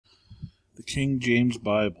King James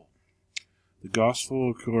Bible. The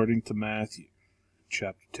Gospel according to Matthew,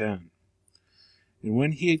 chapter 10. And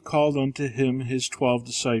when he had called unto him his 12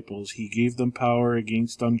 disciples, he gave them power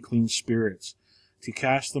against unclean spirits, to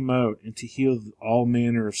cast them out, and to heal all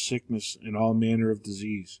manner of sickness and all manner of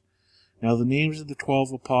disease. Now the names of the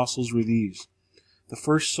 12 apostles were these: the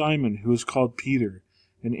first Simon, who is called Peter,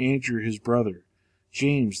 and Andrew his brother,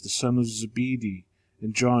 James the son of Zebedee,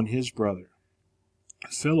 and John his brother,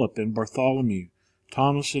 Philip and Bartholomew,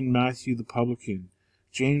 Thomas and Matthew the publican,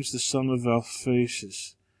 James the son of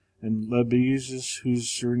Alphaeus, and Lebbaeus, whose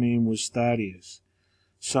surname was Thaddeus,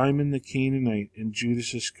 Simon the Canaanite, and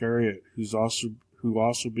Judas Iscariot, who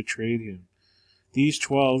also betrayed him. These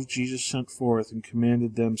 12 Jesus sent forth, and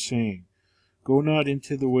commanded them, saying, Go not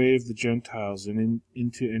into the way of the Gentiles, and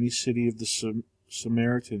into any city of the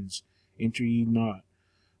Samaritans enter ye not,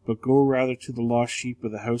 but go rather to the lost sheep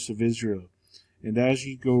of the house of Israel. And as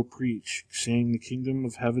ye go, preach, saying, The kingdom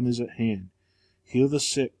of heaven is at hand. Heal the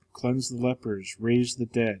sick, cleanse the lepers, raise the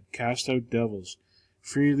dead, cast out devils.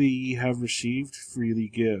 Freely ye have received, freely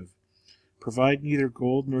give. Provide neither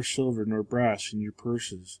gold nor silver nor brass in your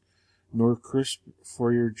purses, nor crisp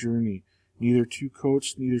for your journey, neither 2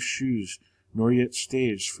 coats, neither shoes, nor yet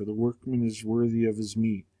staves, for the workman is worthy of his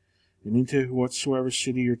meat. And into whatsoever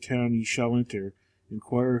city or town ye shall enter,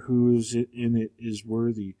 inquire who is in it is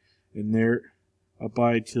worthy, and there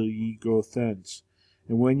abide till ye go thence.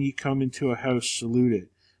 And when ye come into a house, salute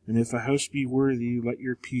it. And if a house be worthy, let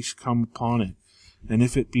your peace come upon it. And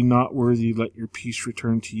if it be not worthy, let your peace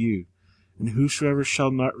return to you. And whosoever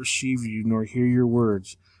shall not receive you, nor hear your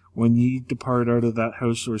words, when ye depart out of that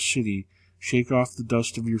house or city, shake off the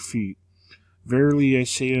dust of your feet. Verily I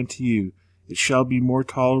say unto you, it shall be more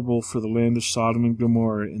tolerable for the land of Sodom and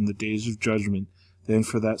Gomorrah in the days of judgment than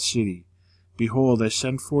for that city. Behold, I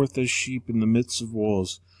send forth as sheep in the midst of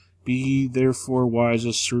wolves. Be ye therefore wise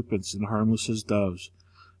as serpents, and harmless as doves.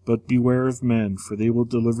 But beware of men, for they will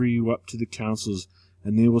deliver you up to the councils,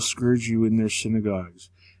 and they will scourge you in their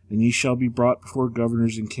synagogues. And ye shall be brought before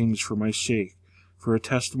governors and kings for my sake, for a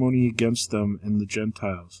testimony against them and the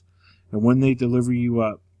Gentiles. And when they deliver you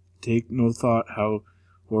up, take no thought how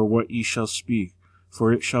or what ye shall speak,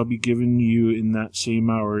 for it shall be given you in that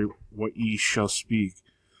same hour what ye shall speak.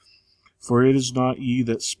 For it is not ye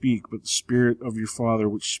that speak, but the Spirit of your Father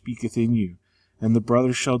which speaketh in you. And the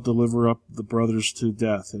brother shall deliver up the brothers to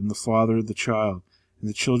death, and the father the child. And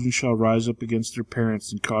the children shall rise up against their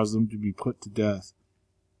parents, and cause them to be put to death.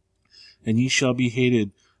 And ye shall be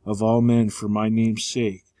hated of all men for my name's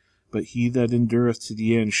sake, but he that endureth to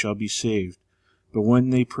the end shall be saved. But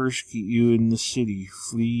when they persecute you in the city,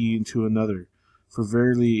 flee ye into another. For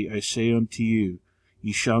verily I say unto you,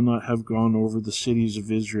 ye shall not have gone over the cities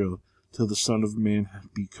of Israel, till the Son of Man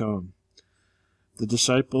be come. The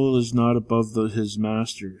disciple is not above his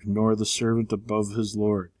master, nor the servant above his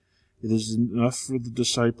Lord. It is enough for the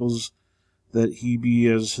disciples that he be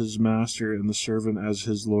as his master, and the servant as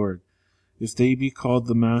his Lord. If they be called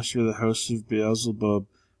the master of the house of Beelzebub,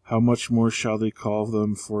 how much more shall they call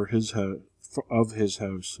them of his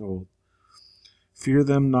household? Fear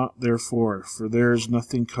them not therefore, for there is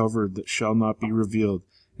nothing covered that shall not be revealed,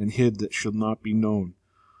 and hid that shall not be known.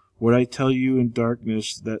 What I tell you in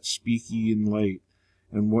darkness, that speak ye in light,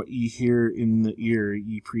 and what ye hear in the ear,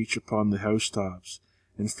 ye preach upon the housetops.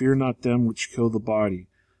 And fear not them which kill the body,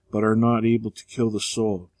 but are not able to kill the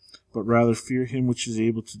soul, but rather fear him which is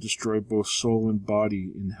able to destroy both soul and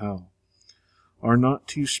body in hell. Are not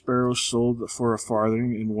 2 sparrows sold for a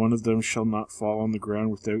farthing, and one of them shall not fall on the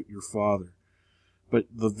ground without your Father? But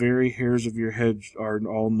the very hairs of your head are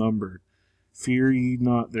all numbered. Fear ye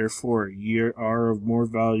not, therefore, ye are of more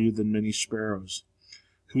value than many sparrows.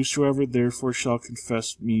 Whosoever therefore shall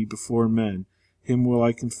confess me before men, him will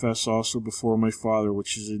I confess also before my Father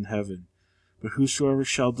which is in heaven. But whosoever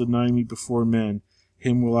shall deny me before men,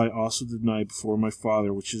 him will I also deny before my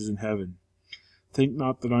Father which is in heaven. Think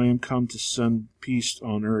not that I am come to send peace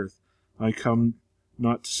on earth. I come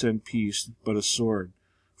not to send peace, but a sword.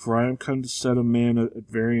 For I am come to set a man at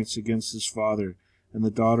variance against his father, and the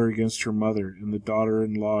daughter against her mother, and the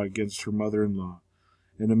daughter-in-law against her mother-in-law.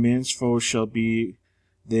 And a man's foes shall be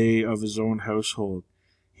they of his own household.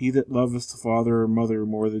 He that loveth father or mother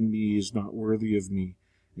more than me is not worthy of me,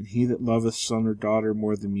 and he that loveth son or daughter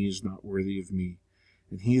more than me is not worthy of me.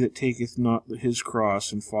 And he that taketh not his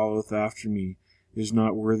cross and followeth after me is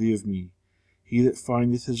not worthy of me. He that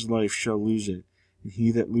findeth his life shall lose it, and he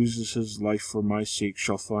that loseth his life for my sake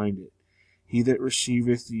shall find it. He that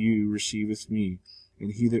receiveth you receiveth me,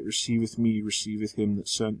 and he that receiveth me receiveth him that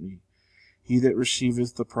sent me. He that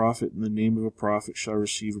receiveth the prophet in the name of a prophet shall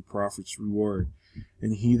receive a prophet's reward.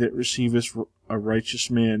 And he that receiveth a righteous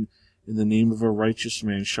man in the name of a righteous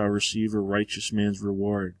man shall receive a righteous man's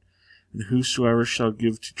reward. And whosoever shall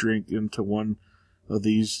give to drink unto one of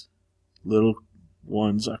these little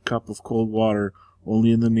ones a cup of cold water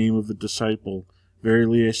only in the name of a disciple,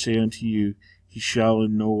 verily I say unto you, he shall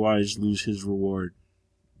in no wise lose his reward.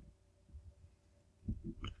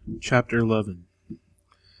 Chapter 11.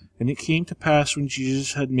 And it came to pass, when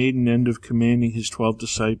Jesus had made an end of commanding his 12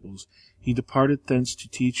 disciples, he departed thence to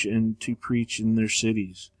teach and to preach in their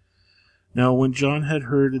cities. Now when John had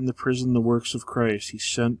heard in the prison the works of Christ, he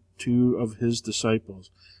sent 2 of his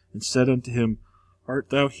disciples, and said unto him,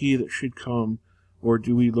 Art thou he that should come, or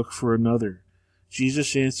do we look for another?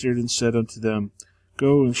 Jesus answered and said unto them,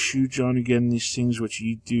 Go and shew John again these things which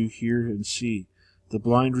ye do hear and see. The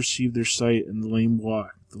blind receive their sight, and the lame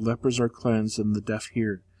walk. The lepers are cleansed, and the deaf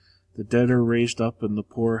hear. The dead are raised up, and the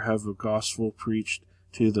poor have a gospel preached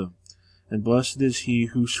to them. And blessed is he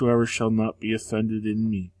whosoever shall not be offended in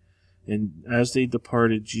me. And as they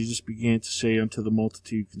departed, Jesus began to say unto the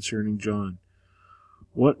multitude concerning John,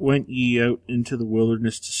 What went ye out into the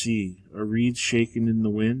wilderness to see? A reed shaken in the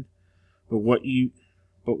wind? But what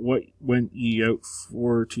went ye out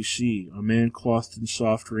for to see? A man clothed in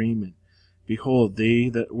soft raiment? Behold, they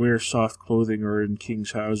that wear soft clothing are in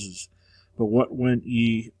kings' houses. But what went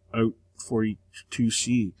ye out for to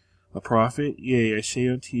see? A prophet? Yea, I say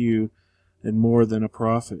unto you, and more than a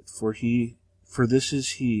prophet. For this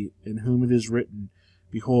is he, in whom it is written,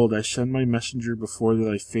 Behold, I send my messenger before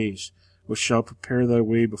thy face, which shall prepare thy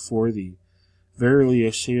way before thee. Verily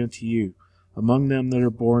I say unto you, among them that are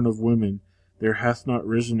born of women, there hath not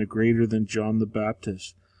risen a greater than John the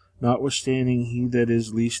Baptist. Notwithstanding, he that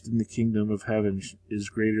is least in the kingdom of heaven is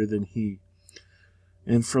greater than he.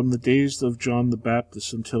 And from the days of John the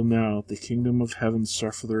Baptist until now, the kingdom of heaven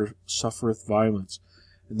suffereth violence,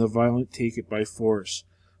 and the violent take it by force.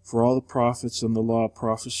 For all the prophets and the law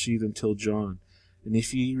prophesied until John. And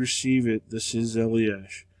if ye receive it, this is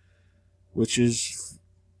Eliash, which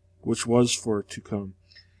was for to come.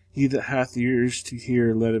 He that hath ears to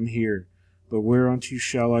hear, let him hear. But whereunto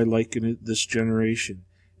shall I liken it this generation?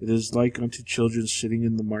 It is like unto children sitting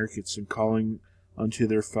in the markets, and calling unto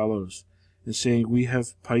their fellows, and saying, We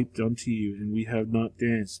have piped unto you, and we have not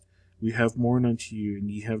danced. We have mourned unto you, and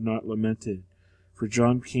ye have not lamented. For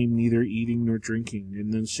John came neither eating nor drinking,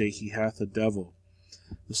 and then say, He hath a devil.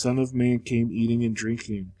 The Son of Man came eating and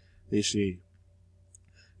drinking, they say.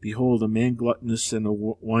 Behold, a man gluttonous and a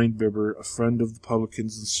winebibber, a friend of the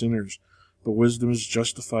publicans and sinners. But wisdom is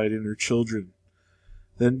justified in her children.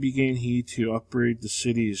 Then began he to upbraid the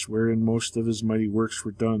cities wherein most of his mighty works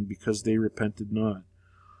were done, because they repented not.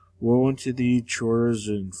 Woe unto thee,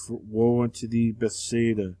 Chorazin! Woe unto thee,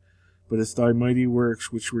 Bethsaida! But if thy mighty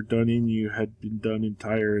works which were done in you had been done in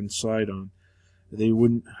Tyre and Sidon, they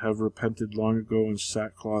wouldn't have repented long ago in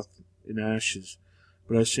sackcloth and ashes.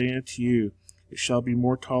 But I say unto you, it shall be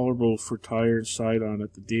more tolerable for Tyre and Sidon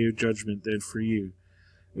at the day of judgment than for you.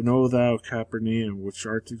 And O thou, Capernaum, which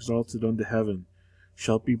art exalted unto heaven,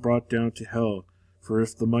 shalt be brought down to hell. For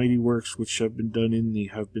if the mighty works which have been done in thee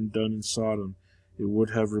have been done in Sodom, it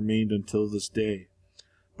would have remained until this day.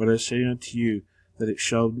 But I say unto you, that it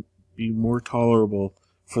shall be more tolerable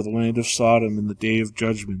for the land of Sodom in the day of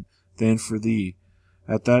judgment than for thee.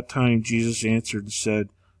 At that time Jesus answered and said,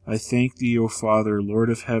 I thank thee, O Father, Lord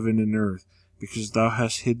of heaven and earth, because thou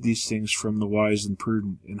hast hid these things from the wise and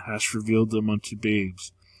prudent, and hast revealed them unto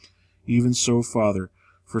babes. Even so, Father,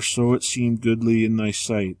 for so it seemed goodly in thy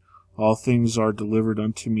sight. All things are delivered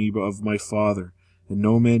unto me of my Father, and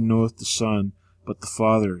no man knoweth the Son but the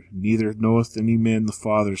Father, neither knoweth any man the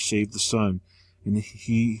Father save the Son, and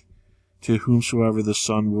he to whomsoever the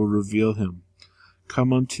Son will reveal him.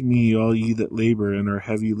 Come unto me, all ye that labor and are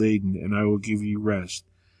heavy laden, and I will give you rest.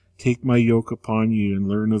 Take my yoke upon you, and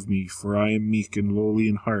learn of me, for I am meek and lowly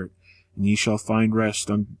in heart, and ye shall find rest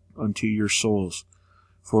unto your souls.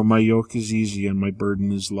 For my yoke is easy, and my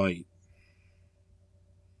burden is light.